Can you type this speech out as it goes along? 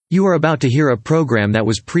You are about to hear a program that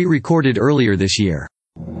was pre-recorded earlier this year.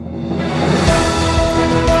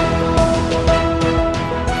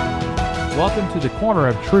 Welcome to the Corner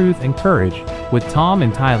of Truth and Courage with Tom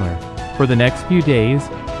and Tyler. For the next few days,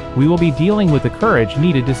 we will be dealing with the courage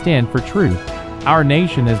needed to stand for truth. Our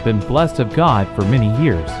nation has been blessed of God for many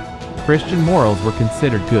years. Christian morals were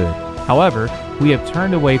considered good. However, we have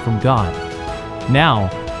turned away from God. Now,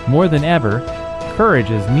 more than ever,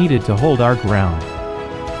 courage is needed to hold our ground.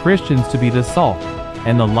 Christians to be the salt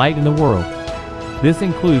and the light in the world. This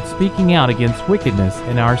includes speaking out against wickedness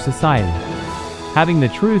in our society. Having the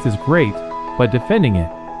truth is great, but defending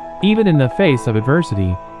it, even in the face of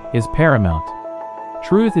adversity, is paramount.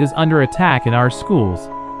 Truth is under attack in our schools,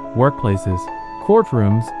 workplaces,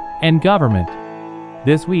 courtrooms, and government.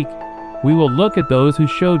 This week, we will look at those who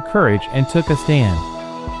showed courage and took a stand.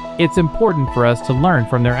 It's important for us to learn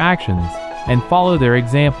from their actions and follow their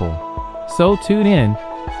example. So tune in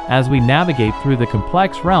as we navigate through the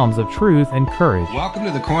complex realms of truth and courage. Welcome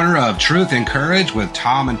to the Corner of Truth and Courage with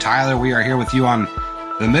Tom and Tyler. We are here with you on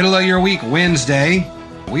the middle of your week, Wednesday.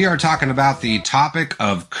 We are talking about the topic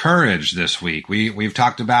of courage this week. We've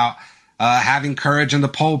talked about having courage in the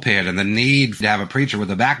pulpit and the need to have a preacher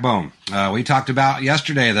with a backbone. We talked about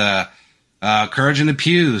yesterday the courage in the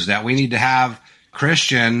pews, that we need to have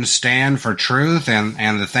Christians stand for truth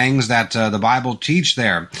and the things that the Bible teach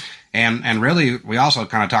there. And really, we also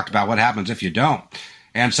kind of talked about what happens if you don't.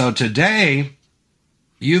 And so today,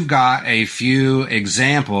 you've got a few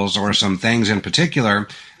examples or some things in particular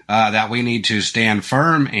that we need to stand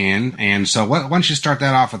firm in. And so why don't you start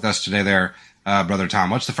that off with us today there, Brother Tom?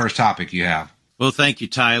 What's the first topic you have? Well, thank you,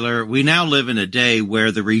 Tyler. We now live in a day where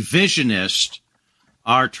the revisionists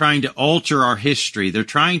are trying to alter our history. They're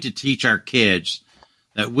trying to teach our kids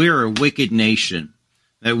that we're a wicked nation,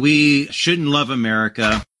 that we shouldn't love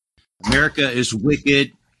America. America is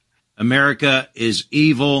wicked. America is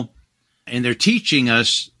evil. And they're teaching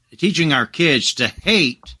our kids to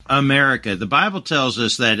hate America. The Bible tells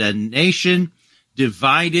us that a nation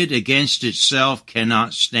divided against itself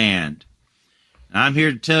cannot stand. And I'm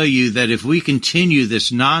here to tell you that if we continue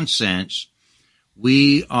this nonsense,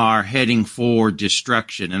 we are heading for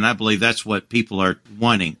destruction. And I believe that's what people are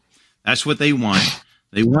wanting. That's what they want.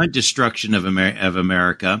 They want destruction of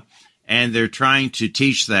America. And they're trying to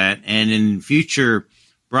teach that. And in future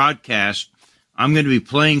broadcasts, I'm going to be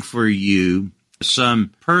playing for you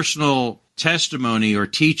some personal testimony or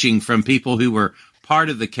teaching from people who were part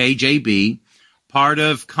of the KGB, part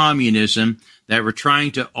of communism, that were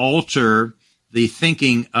trying to alter the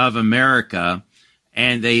thinking of America.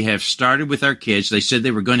 And they have started with our kids. They said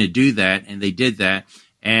they were going to do that, and they did that.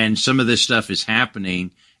 And some of this stuff is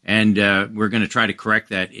happening. And we're going to try to correct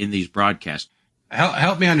that in these broadcasts.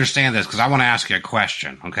 Help me understand this, because I want to ask you a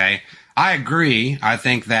question, okay? I agree. I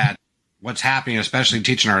think that what's happening, especially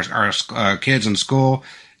teaching our kids in school,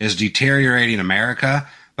 is deteriorating America.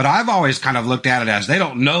 But I've always kind of looked at it as they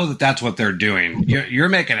don't know that that's what they're doing. You're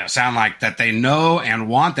making it sound like that they know and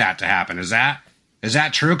want that to happen. Is that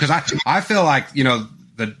true? Because I feel like,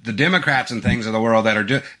 the Democrats and things of the world that are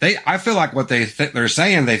doing, I feel like what they're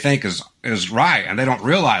saying they think is right, and they don't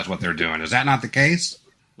realize what they're doing. Is that not the case?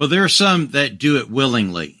 Well, there are some that do it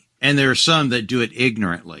willingly, and there are some that do it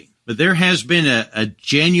ignorantly. But there has been a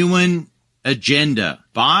genuine agenda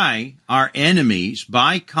by our enemies,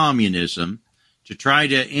 by communism, to try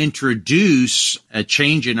to introduce a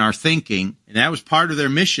change in our thinking, and that was part of their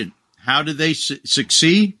mission. How did they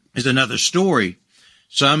succeed is another story.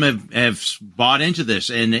 Some have bought into this,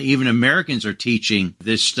 and even Americans are teaching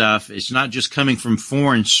this stuff. It's not just coming from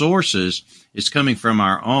foreign sources. It's coming from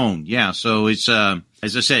our own. Yeah, so it's,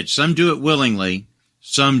 as I said, some do it willingly,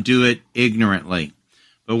 some do it ignorantly.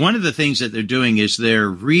 But one of the things that they're doing is they're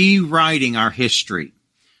rewriting our history.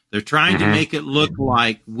 They're trying to make it look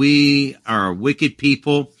like we are a wicked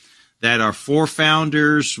people, that our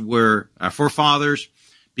forefathers,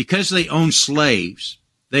 because they owned slaves,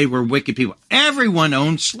 they were wicked people. Everyone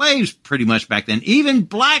owned slaves pretty much back then. Even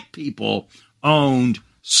black people owned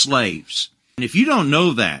slaves. And if you don't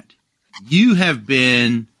know that, you have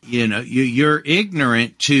been, you're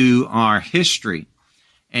ignorant to our history.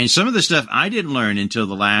 And some of the stuff I didn't learn until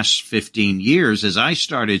the last 15 years as I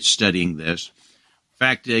started studying this. In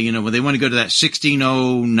fact, when they want to go to that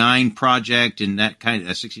 1609 project and that kind of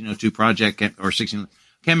 1602 project or 16,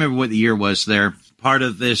 can't remember what the year was there. Part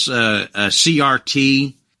of this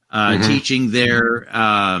CRT teaching their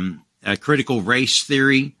critical race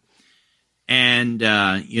theory. And,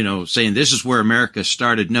 saying this is where America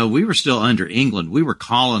started. No, we were still under England. We were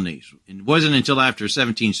colonies. It wasn't until after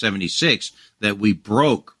 1776 that we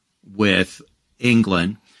broke with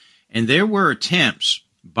England. And there were attempts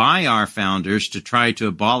by our founders to try to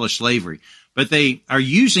abolish slavery. But they are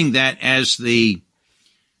using that as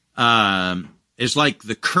it's like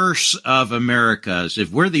the curse of America, as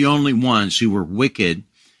if we're the only ones who were wicked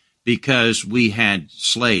because we had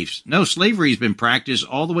slaves. No, slavery has been practiced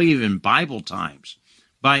all the way even in Bible times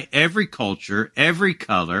by every culture, every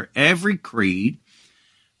color, every creed.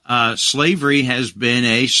 Slavery has been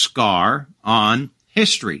a scar on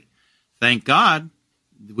history. Thank God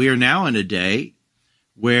we are now in a day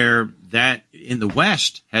where that in the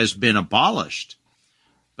West has been abolished.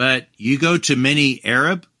 But you go to many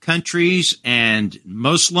Arab countries and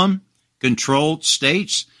Muslim-controlled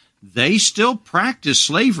states, they still practice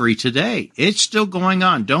slavery today. It's still going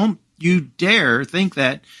on. Don't you dare think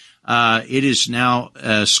that it is now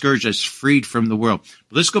a scourge that's freed from the world.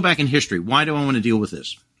 But let's go back in history. Why do I want to deal with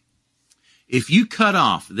this? If you cut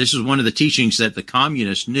off, this is one of the teachings that the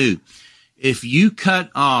communists knew, if you cut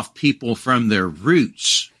off people from their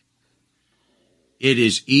roots, it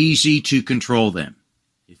is easy to control them.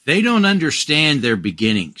 If they don't understand their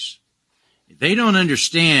beginnings, if they don't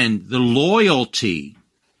understand the loyalty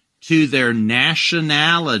to their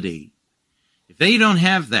nationality, if they don't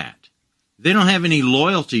have that, if they don't have any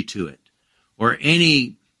loyalty to it or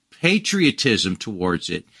any patriotism towards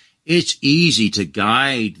it, it's easy to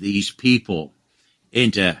guide these people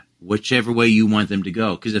into whichever way you want them to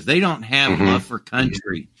go. Because if they don't have love for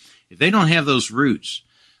country, if they don't have those roots,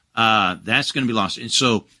 that's going to be lost. And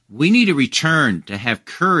so we need to return, to have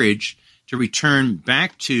courage to return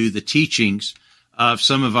back to the teachings of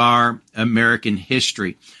some of our American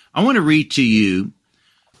history. I want to read to you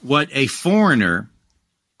what a foreigner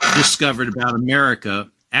discovered about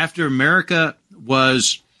America after America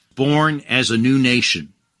was born as a new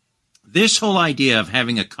nation. This whole idea of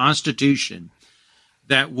having a constitution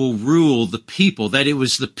that will rule the people, that it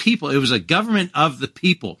was the people, it was a government of the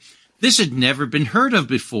people. This had never been heard of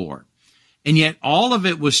before. And yet all of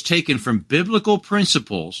it was taken from biblical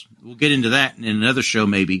principles. We'll get into that in another show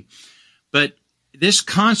maybe. But this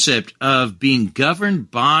concept of being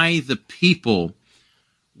governed by the people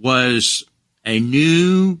was a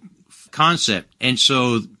new concept. And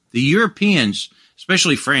so the Europeans,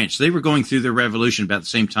 especially France, they were going through their revolution about the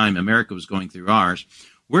same time America was going through ours.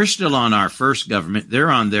 We're still on our first government. They're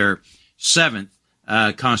on their seventh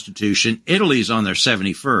constitution. Italy's on their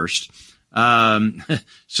 71st.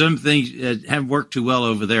 Some things haven't worked too well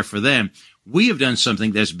over there for them. We have done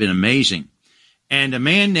something that's been amazing. And a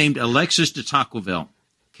man named Alexis de Tocqueville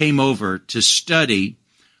came over to study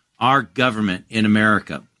our government in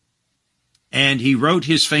America. And he wrote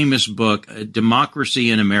his famous book,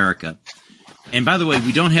 Democracy in America. And by the way,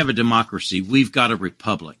 we don't have a democracy. We've got a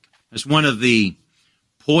republic. That's one of the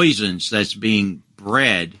poisons that's being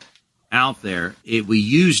bred out there. We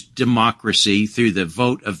use democracy through the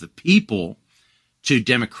vote of the people to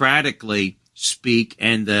democratically speak,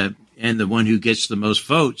 and the one who gets the most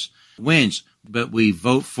votes wins. But we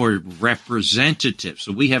vote for representatives.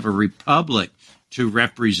 So we have a republic to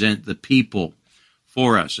represent the people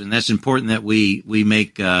for us. And that's important that we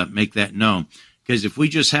make that known. Because if we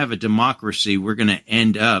just have a democracy, we're going to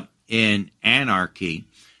end up in anarchy.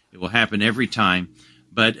 It will happen every time.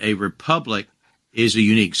 But a republic is a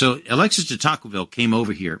unique. So Alexis de Tocqueville came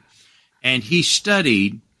over here, and he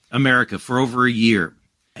studied America for over a year.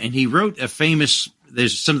 And he wrote a famous,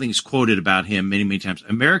 there's something that's quoted about him many, many times.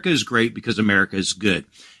 America is great because America is good.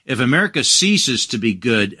 If America ceases to be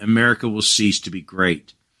good, America will cease to be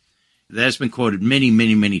great. That's been quoted many,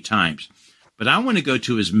 many, many times. But I want to go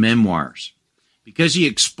to his memoirs because he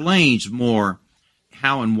explains more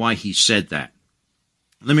how and why he said that.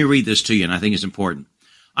 Let me read this to you, and I think it's important.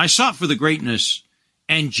 I sought for the greatness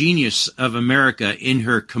and genius of America in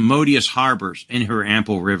her commodious harbors and her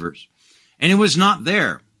ample rivers, and it was not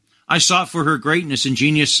there. I sought for her greatness and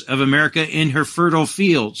genius of America in her fertile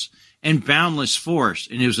fields and boundless forests,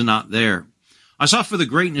 and it was not there. I sought for the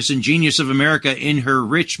greatness and genius of America in her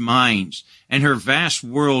rich mines and her vast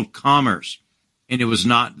world commerce, and it was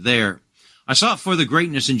not there. I sought for the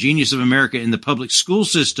greatness and genius of America in the public school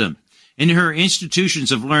system, in her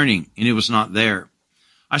institutions of learning, and it was not there.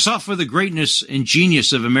 I sought for the greatness and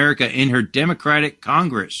genius of America in her democratic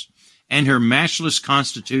Congress and her matchless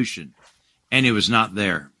Constitution, and it was not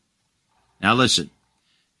there. Now listen,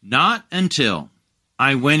 not until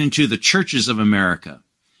I went into the churches of America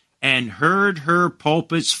and heard her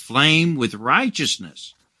pulpits flame with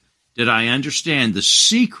righteousness did I understand the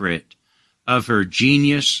secret of her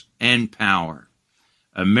genius and power.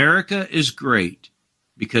 America is great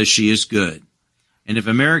because she is good. And if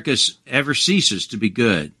America ever ceases to be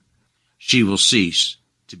good, she will cease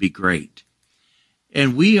to be great.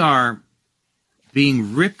 And we are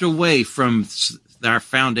being ripped away from our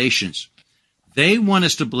foundations. They want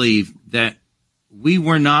us to believe that we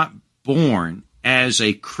were not born as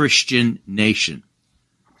a Christian nation.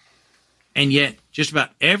 And yet, just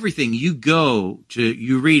about everything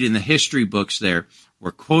you read in the history books there,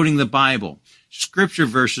 we're quoting the Bible. Scripture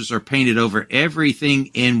verses are painted over everything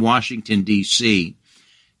in Washington, D.C.,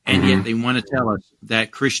 and yet they want to tell us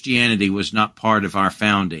that Christianity was not part of our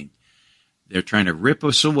founding. They're trying to rip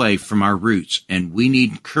us away from our roots, and we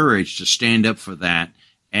need courage to stand up for that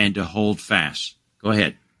and to hold fast. Go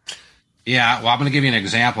ahead. Yeah, well, I'm going to give you an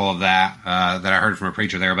example of that that I heard from a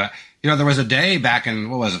preacher there. But, there was a day back in, the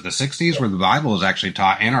 60s where the Bible was actually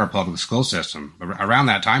taught in our public school system around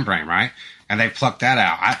that time frame, right? And they plucked that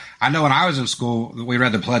out. I know when I was in school, we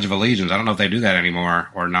read the Pledge of Allegiance. I don't know if they do that anymore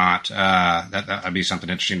or not. That'd be something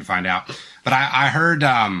interesting to find out. But I heard,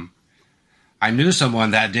 I knew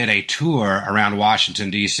someone that did a tour around Washington,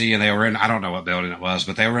 D.C., and they were in, I don't know what building it was,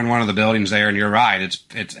 but they were in one of the buildings there, and you're right.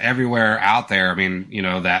 It's everywhere out there. I mean,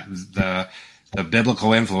 that the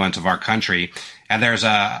biblical influence of our country. And there's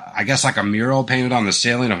I guess like a mural painted on the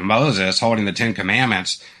ceiling of Moses holding the Ten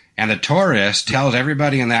Commandments. And the tourist tells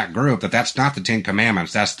everybody in that group that that's not the Ten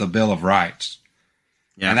Commandments. That's the Bill of Rights.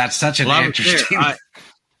 Yeah. And that's such an interesting.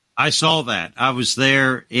 I saw that. I was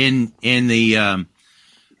there in the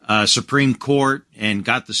Supreme Court and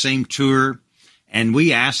got the same tour. And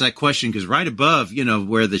we asked that question because right above,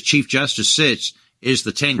 where the Chief Justice sits is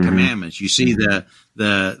the Ten Commandments. You see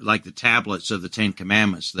the tablets of the Ten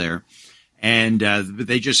Commandments there. And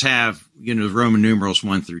they just have, the Roman numerals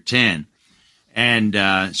 1 through 10.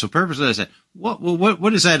 And so purposely I said,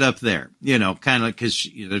 what is that up there? Kind of because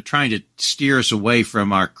they're trying to steer us away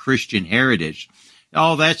from our Christian heritage.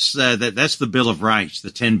 Oh, that's the Bill of Rights, the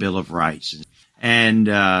 10 Bill of Rights. And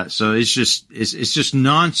so it's just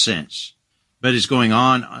nonsense. But it's going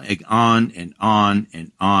on and on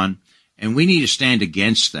and on. And we need to stand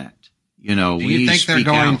against that. Do you think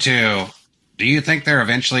they're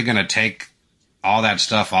eventually going to take all that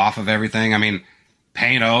stuff off of everything? I mean,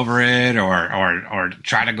 paint over it or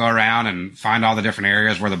try to go around and find all the different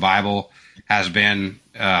areas where the Bible has been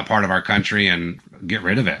part of our country and get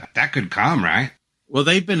rid of it. That could come, right? Well,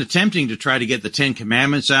 they've been attempting to try to get the Ten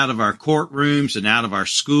Commandments out of our courtrooms and out of our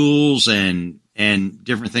schools and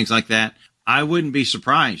different things like that. I wouldn't be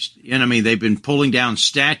surprised. They've been pulling down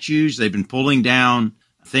statues. They've been pulling down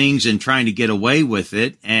things and trying to get away with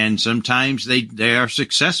it. And sometimes they are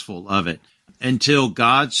successful of it until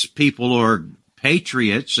God's people or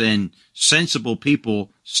patriots and sensible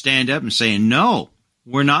people stand up and say, no,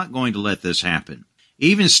 we're not going to let this happen.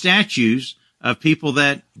 Even statues of people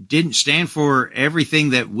that didn't stand for everything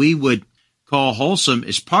that we would call wholesome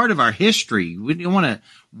is part of our history. We don't want to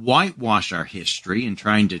whitewash our history and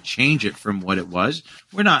trying to change it from what it was.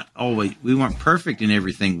 We weren't perfect in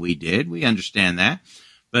everything we did. We understand that.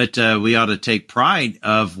 But we ought to take pride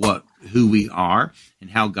of who we are and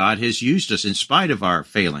how God has used us in spite of our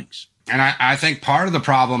failings. And I think part of the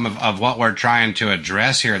problem of what we're trying to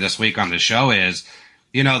address here this week on the show is,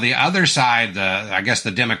 the other side,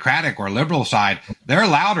 the Democratic or liberal side, they're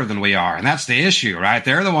louder than we are. And that's the issue, right?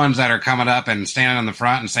 They're the ones that are coming up and standing on the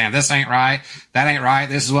front and saying, this ain't right. That ain't right.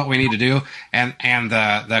 This is what we need to do. And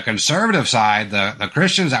the conservative side, the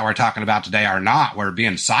Christians that we're talking about today are not. We're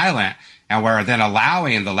being silent and we're then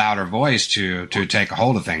allowing the louder voice to take a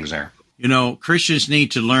hold of things there. Christians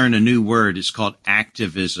need to learn a new word. It's called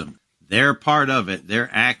activism. They're part of it.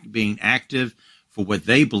 They're being active for what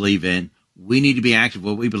they believe in. We need to be active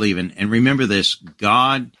what we believe in. And remember this,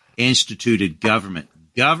 God instituted government.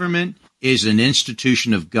 Government is an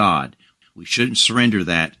institution of God. We shouldn't surrender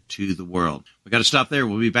that to the world. We've got to stop there.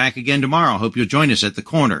 We'll be back again tomorrow. I hope you'll join us at the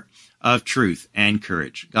corner of truth and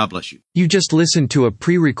courage. God bless you. You just listened to a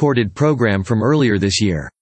pre-recorded program from earlier this year.